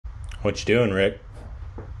What you doing, Rick?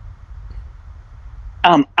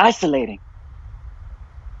 I'm isolating.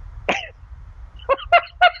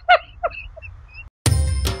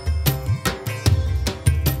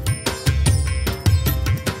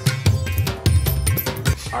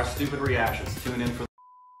 Our stupid reactions. Tune in for.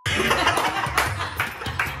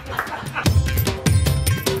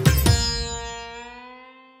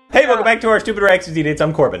 Hey, welcome back to our Stupid Reactions Dates.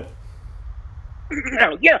 I'm Corbin.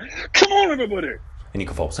 Yeah, come on, everybody. And you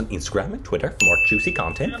can follow us on Instagram and Twitter for more juicy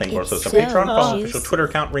content. Thank you also to Patreon, follow the official Twitter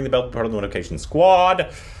account, ring the bell, part of the notification squad.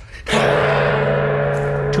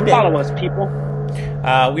 Today, Follow us, people.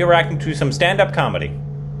 we are reacting to some stand-up comedy.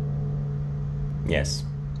 Yes,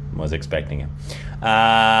 was expecting it.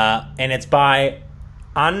 And it's by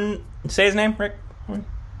say his name, Rick.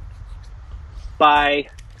 By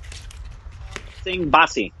Singh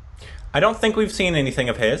Bassi. I don't think we've seen anything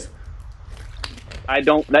of his. I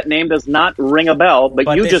don't. That name does not ring a bell,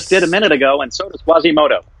 but you just did a minute ago, and so does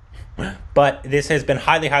Quasimodo. But this has been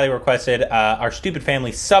highly, highly requested. Our stupid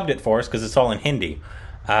family subbed it for us because it's all in Hindi.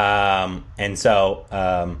 And so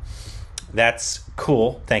that's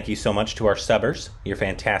cool. Thank you so much to our subbers. You're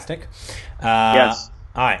fantastic. Yes.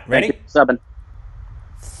 All right, ready? Thank you for subbing.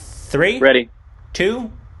 3, Ready.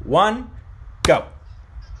 2, 1, go.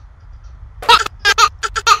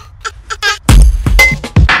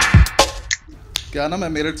 क्या ना मैं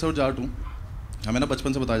मेरठ से और जाट हूँ. हमें ना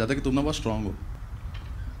बचपन से बताया जाता है कि तुम ना बहुत स्ट्रांग हो.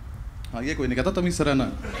 हाँ ये कोई नहीं कहता तमीज़ से रहना.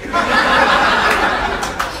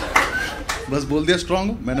 बस बोल दिया स्ट्रांग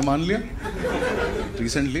हूँ, मैंने मान लिया.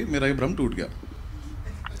 रिसेंटली मेरा ये भ्रम टूट गया.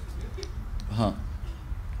 हाँ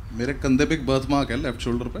मेरे कंधे पे एक बर्थ मार्क है लेफ्ट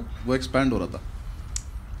शोल्डर पे, वो एक्सपैंड हो रहा था.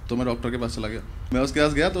 तो मैं डॉक्टर के पास चला गया. मैं उसके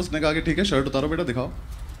पास गया तो उसने कहा कि ठीक है शर्ट उतारो बेटा दिखाओ.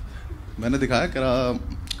 मैंने दिखाया, कह रहा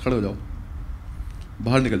खड़े हो जाओ,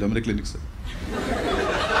 बाहर निकल जाओ मेरे क्लिनिक से.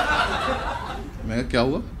 मैं कहा क्या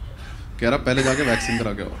हुआ? कह रहा पहले जाके वैक्सीन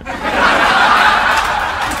करा के आओ.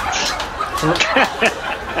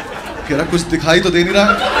 कह रहा कुछ दिखाई तो दे नहीं रहा.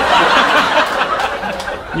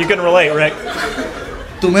 You can relate, Rick.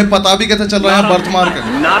 तुम्हें पता भी कैसे चल रहा है बर्थ मार्क है?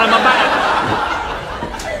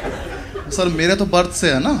 सर मेरे तो बर्थ से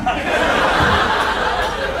है ना,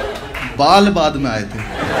 बाल बाद में आए थे.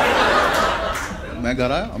 मैं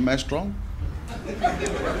घर आया, मैं स्ट्रांग,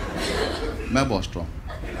 मैं बहुत स्ट्रांग.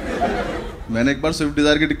 मैंने एक बार स्विफ्ट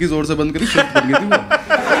डिजायर की डिक्की जोर से बंद करी, स्विफ्ट बन गई थी वो.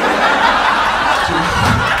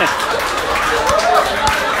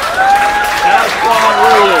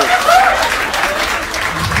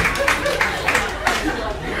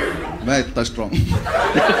 मैं इतना स्ट्रांग.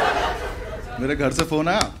 मेरे घर से फोन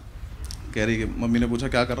आया, कह रही कि मम्मी ने पूछा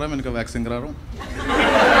क्या कर रहा है. मैंने कहा वैक्सीन करा रहा हूँ.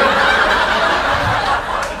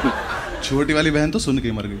 छोटी वाली बहन तो सुन के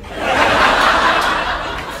ही मर गई.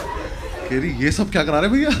 कह रही ये सब क्या करा रहे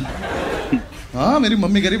भैया? हाँ मेरी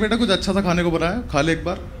मम्मी कह रही बेटा कुछ अच्छा सा खाने को बनाया, खा ले एक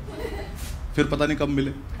बार, फिर पता नहीं कब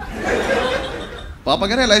मिले. पापा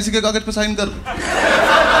कह रहे LIC के कागज पे साइन कर.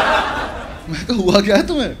 मैं कहा हुआ क्या है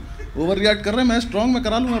तुम्हें? ओवर रिएक्ट कर रहे हैं. मैं स्ट्रांग, मैं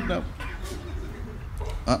करा लूँगा अपने आप.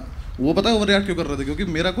 वो पता है ओवर रिएक्ट क्यों कर रहे थे? क्योंकि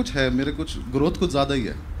मेरा कुछ है, मेरे कुछ ग्रोथ कुछ ज़्यादा ही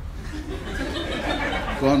है.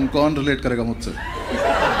 कौन रिलेट करेगा मुझसे?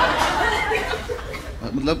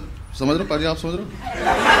 मतलब समझ रहे हो पाजी, आप समझ रहे हो?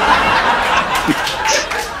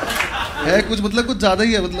 है कुछ, मतलब कुछ ज़्यादा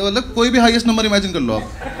ही है. मतलब कोई भी हाईएस्ट नंबर इमेजिन कर लो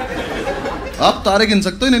आप तारे गिन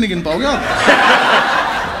सकते हो, इन्हें नहीं गिन पाओगे आप.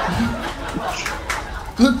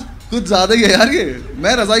 कुछ ज़्यादा ही है यार ये.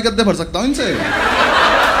 मैं रजाई गद्दे भर सकता हूँ इनसे.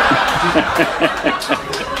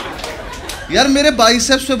 यार मेरे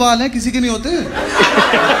बाइसेप्स पे बाल हैं, किसी के नहीं होते.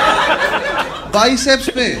 बाइसेप्स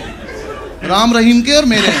पे राम रहीम के और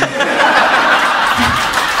मेरे हैं.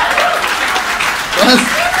 बस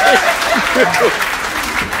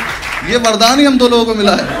ये वरदान ही हम दो लोगों को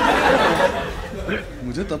मिला है.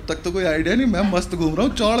 मुझे तब तक तो कोई आइडिया नहीं. मैं मस्त घूम रहा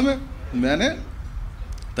हूँ चौड़ में. मैंने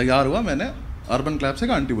तैयार हुआ, मैंने अर्बन क्लैब से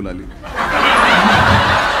एक आंटी बुला ली.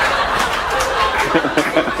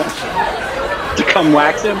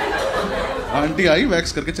 आंटी आई,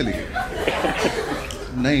 वैक्स करके चली गई.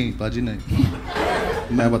 नहीं पाजी नहीं,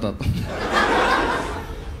 मैं बताता हूँ.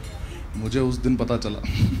 मुझे उस दिन पता चला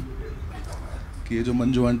कि ये जो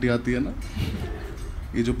मंजू आंटी आती है ना,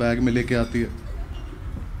 ये जो बैग में लेके आती है,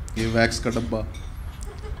 ये वैक्स का डब्बा,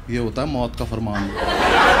 ये होता है मौत का फरमान.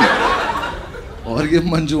 और ये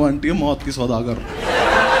मंजू आंटी है मौत की सौदागर.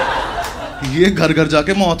 ये घर घर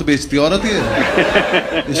जाके मौत बेचती है औरत.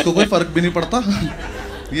 ये इसको कोई फर्क भी नहीं पड़ता.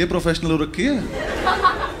 ये प्रोफेशनल हो रखी है.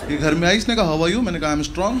 ये घर में आई, इसने कहा हाउ आर यू? मैंने कहा आई एम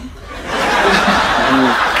स्ट्रांग.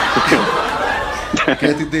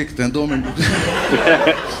 कहती देखते हैं 2 मिनट.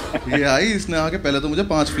 ये आई, इसने आके पहले तो मुझे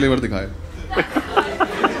 5 फ्लेवर दिखाए.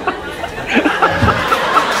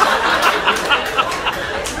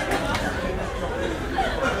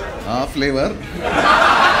 फ्लेवर।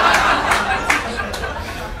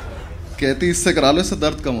 कहती इससे करा लो, इससे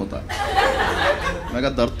दर्द कम होता है। मैं कहा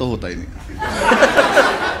दर्द तो होता ही नहीं,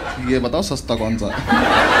 ये बताओ सस्ता कौन सा है।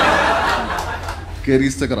 कह रही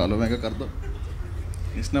इससे करा लो। मैं कहा कर दो।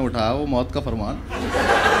 इसने उठाया वो मौत का फरमान,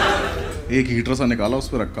 एक हीटर सा निकाला, उस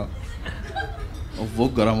पर रखा और वो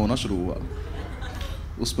गर्म होना शुरू हुआ।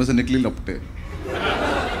 उसमें से निकली लपटे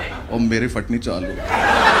और मेरी फटनी चालू।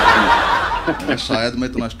 शायद मैं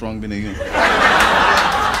इतना स्ट्रांग भी नहीं हूँ।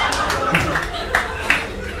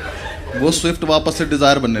 वो स्विफ्ट वापस से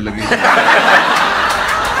डिजायर बनने लगी।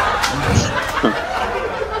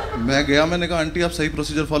 मैं गया, मैंने कहा आंटी आप सही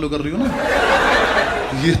प्रोसीजर फॉलो कर रही हो ना,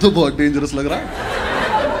 ये तो बहुत डेंजरस लग रहा है।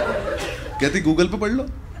 कहती गूगल पे पढ़ लो।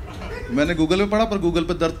 मैंने गूगल पे पढ़ा, पर गूगल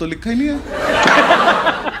पे दर्द तो लिखा ही नहीं है।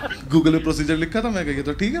 गूगल पे प्रोसीजर लिखा था। मैं कही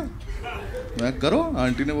तो ठीक है, मैं करो।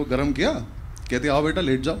 आंटी ने वो गर्म किया। कहती आओ बेटा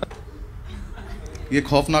लेट जाओ, ये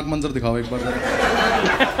खौफनाक मंजर दिखाओ एक बार जरा।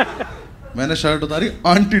 मैंने शर्ट उतारी,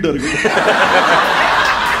 आंटी डर गई।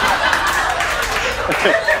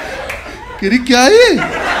 कह रही क्या है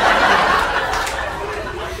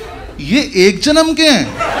ये एक जन्म के हैं।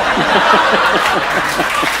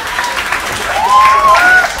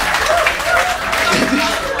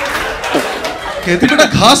 कहती बेटा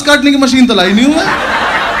घास काटने की मशीन तो लाई नहीं हूं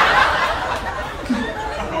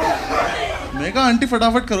मैं कहा आंटी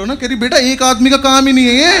फटाफट करो ना। कह रही बेटा एक आदमी का काम ही नहीं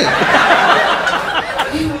है ये।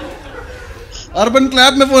 अर्बन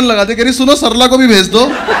क्लैब में फोन लगा दे। कह रही सुनो सरला को भी भेज दो,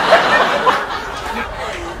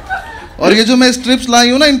 और ये जो मैं स्ट्रिप्स लाई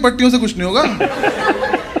हूं ना, इन पट्टियों से कुछ नहीं होगा,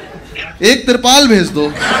 एक तिरपाल भेज दो।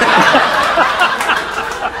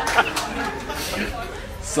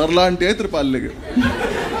 सरला आंटी है तिरपाल लेके।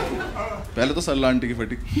 पहले तो सरला आंटी की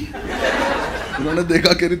फटी। उन्होंने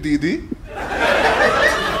देखा, कह रही दीदी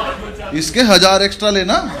इसके 1000 एक्स्ट्रा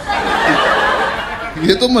लेना,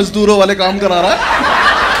 ये तो मजदूरों वाले काम करा रहा है।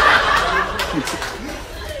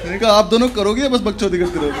 मैंने कहा आप दोनों करोगे या बस बकचोदी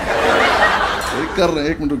करते रहोगे? कर रहे,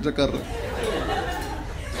 एक मिनट रुक जा, कर रहे।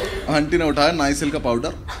 आंटी ने उठाया नाइसिल का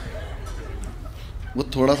पाउडर, वो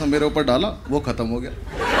थोड़ा सा मेरे ऊपर डाला, वो खत्म हो गया।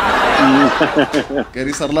 कह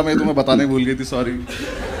रही सरला मैं तुम्हें बताने भूल गई थी, सॉरी।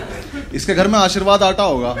 इसके घर में आशीर्वाद आटा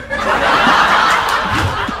होगा,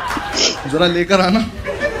 जरा लेकर आना।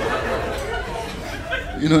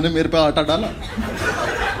 इन्होंने मेरे पे आटा डाला,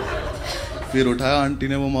 फिर उठाया आंटी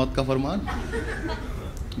ने वो मौत का फरमान,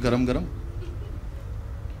 गरम गरम,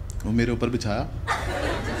 वो मेरे ऊपर बिछाया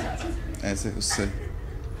ऐसे। उससे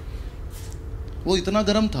वो इतना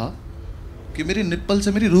गरम था कि मेरी निप्पल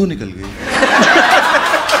से मेरी रूह निकल गई।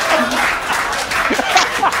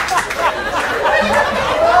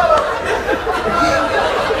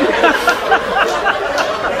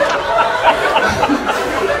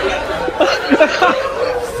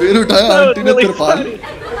 फिर उठाया आंटी ने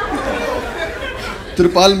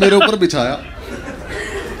त्रिपाल मेरे ऊपर बिछाया,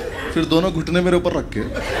 फिर दोनों घुटने मेरे ऊपर रखे।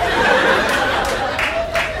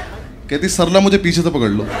 कहती सरला मुझे पीछे से पकड़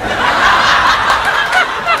लो।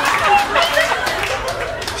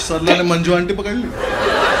 सरला ने मंजू आंटी पकड़ ली,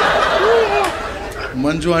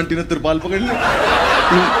 मंजू आंटी ने त्रिपाल पकड़ ली।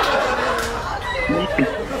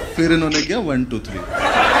 फिर इन्होंने किया 1 2 3।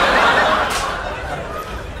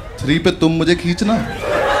 3 पे तुम मुझे खींचना,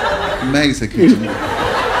 मैं इसे खींचूंगा।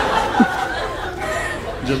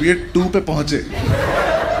 जब ये 2 पे पहुंचे,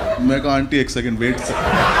 मैं कहा आंटी 1 सेकंड वेट से।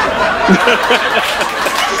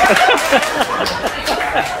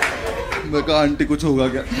 मैं कहा आंटी कुछ होगा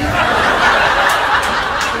क्या?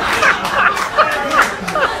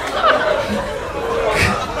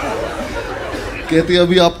 कहती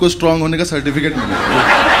अभी आपको स्ट्रांग होने का सर्टिफिकेट मिलेगा।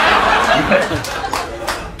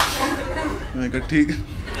 मैं कहा ठीक है।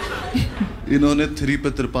 इन्होंने 3 पे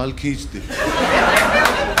त्रिपाल खींच दी।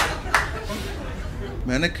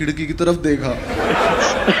 मैंने खिड़की की तरफ देखा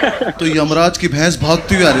तो यमराज की भैंस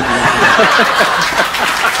भागती हुई आ रही थी।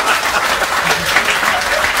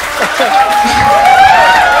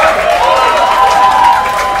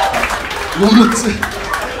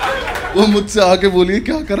 वो मुझसे आके बोली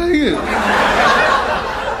क्या कराएंगे?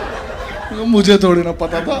 मुझे थोड़ी ना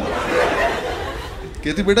पता था।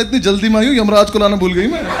 कहती बेटा इतनी जल्दी में आई हूं, यमराज को लाना भूल गई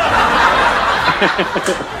मैं।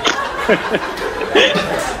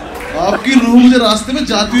 आपकी रूह मुझे रास्ते में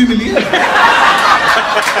जाती हुई मिली है।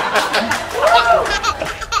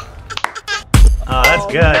 Oh, that's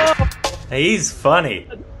good. He's funny.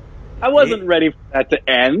 I wasn't ready for that to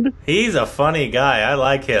end. He's a funny guy. I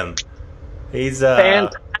like him. He's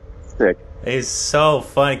fantastic. He's so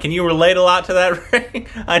funny. Can you relate a lot to that, Ray?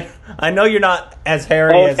 I know you're not as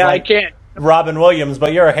hairy as like I can't. Robin Williams,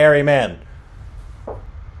 but you're a hairy man.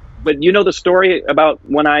 But you know the story about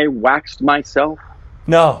when I waxed myself?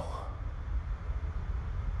 No.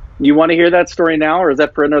 You want to hear that story now, or is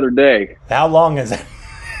that for another day? How long is it?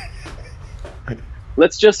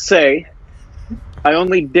 Let's just say I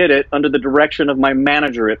only did it under the direction of my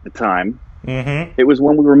manager at the time. Mm-hmm. It was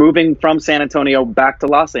when we were moving from San Antonio back to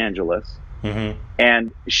Los Angeles. Mm-hmm.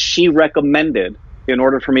 And she recommended, in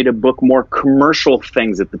order for me to book more commercial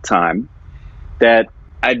things at the time, that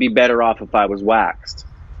I'd be better off if I was waxed.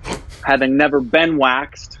 Having never been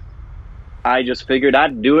waxed, I just figured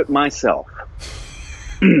I'd do it myself.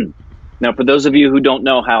 Now, for those of you who don't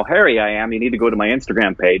know how hairy I am, you need to go to my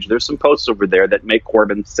Instagram page. There's some posts over there that make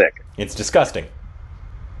Corbin sick. It's disgusting.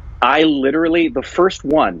 I literally, the first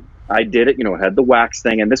one, I did it, had the wax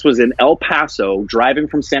thing, and this was in El Paso, driving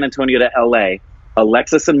from San Antonio to LA.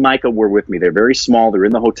 Alexis and Micah were with me. They're very small. They're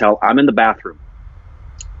in the hotel. I'm in the bathroom.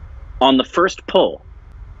 On the first pull,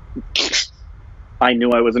 I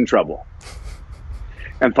knew I was in trouble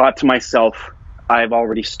and thought to myself, I've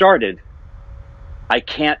already started. I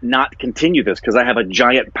can't not continue this because I have a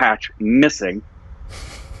giant patch missing.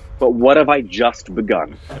 But what have I just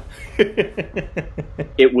begun?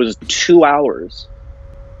 It was 2 hours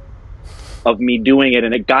of me doing it,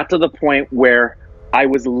 and it got to the point where I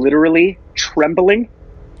was literally trembling,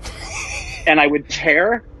 and I would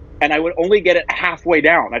tear, and I would only get it halfway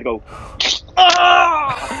down. I'd go,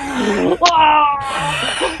 ah!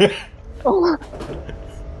 Ah!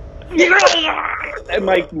 And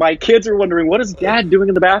my kids are wondering, what is Dad doing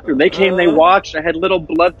in the bathroom? They came, they watched. I had little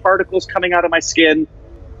blood particles coming out of my skin.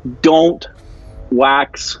 Don't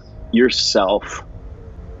wax yourself.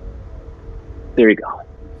 There you go.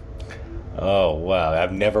 Oh, wow.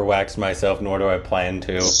 I've never waxed myself, nor do I plan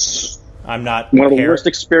to. I'm not... One of the worst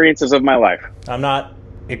experiences of my life. I'm not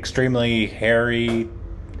extremely hairy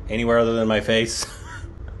anywhere other than my face.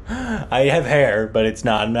 I have hair, but it's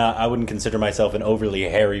not... I wouldn't consider myself an overly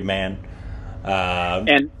hairy man.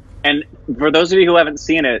 And for those of you who haven't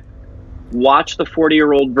seen it, watch The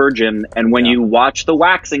 40-Year-Old Virgin, and when you watch the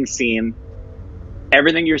waxing scene,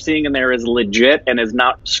 everything you're seeing in there is legit and is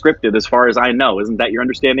not scripted, as far as I know. Isn't that your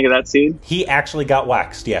understanding of that scene? He actually got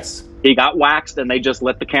waxed, yes. He got waxed, and they just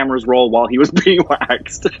let the cameras roll while he was being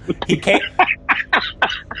waxed. He came...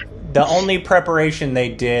 The only preparation they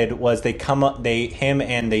did was him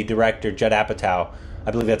and the director, Judd Apatow,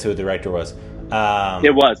 I believe that's who the director was.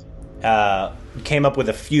 It was. Came up with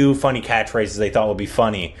a few funny catchphrases they thought would be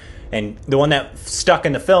funny. And the one that stuck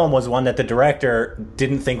in the film was one that the director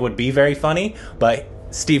didn't think would be very funny, but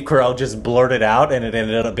Steve Carell just blurted out, and it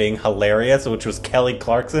ended up being hilarious, which was Kelly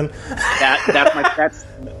Clarkson.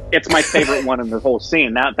 It's my favorite one in the whole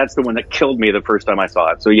scene. That's the one that killed me the first time I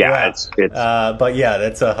saw it. So yeah. It's but yeah,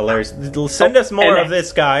 that's hilarious. Send us more of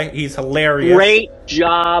this guy. He's hilarious. Great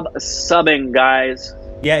job subbing, guys.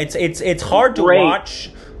 Yeah, it's hard to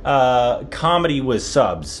watch comedy with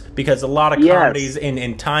subs, because a lot of comedies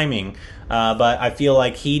in timing, but I feel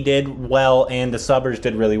like he did well and the subbers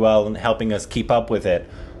did really well in helping us keep up with it.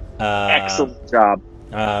 Excellent job.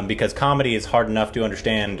 Because comedy is hard enough to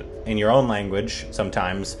understand in your own language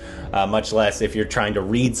sometimes, much less if you're trying to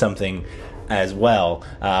read something as well.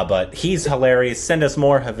 But he's hilarious. Send us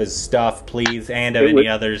more of his stuff, please, and of any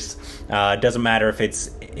others. Doesn't matter if it's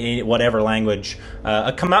in whatever language.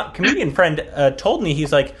 A comedian friend told me,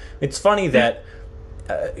 he's like, it's funny that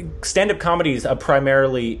stand-up comedy is a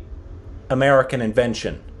primarily American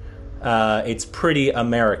invention. It's pretty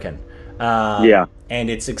American. And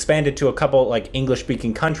it's expanded to a couple like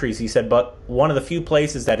English-speaking countries, he said, but one of the few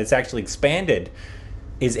places that it's actually expanded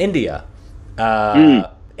is India.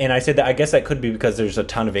 And I said that I guess that could be because there's a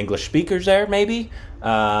ton of English speakers there, maybe.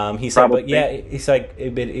 He said, but yeah, he's like,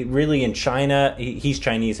 it really in China, he's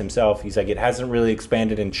Chinese himself. He's like, it hasn't really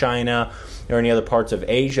expanded in China or any other parts of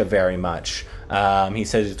Asia very much. He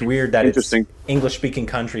says it's weird that it's English-speaking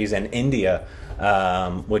countries and India,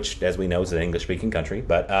 which, as we know, is an English-speaking country.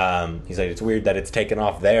 But he's like, it's weird that it's taken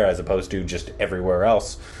off there as opposed to just everywhere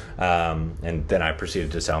else. And then I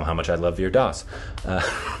proceeded to tell him how much I love your DOS.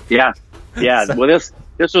 Yeah. So, well,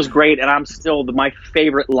 this was great, and I'm still my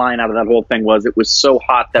favorite line out of that whole thing was, it was so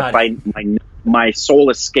hot that my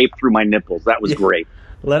soul escaped through my nipples. That was great.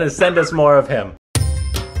 Send us more of him.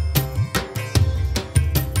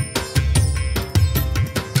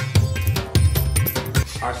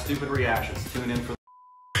 Our stupid reactions. Tune in for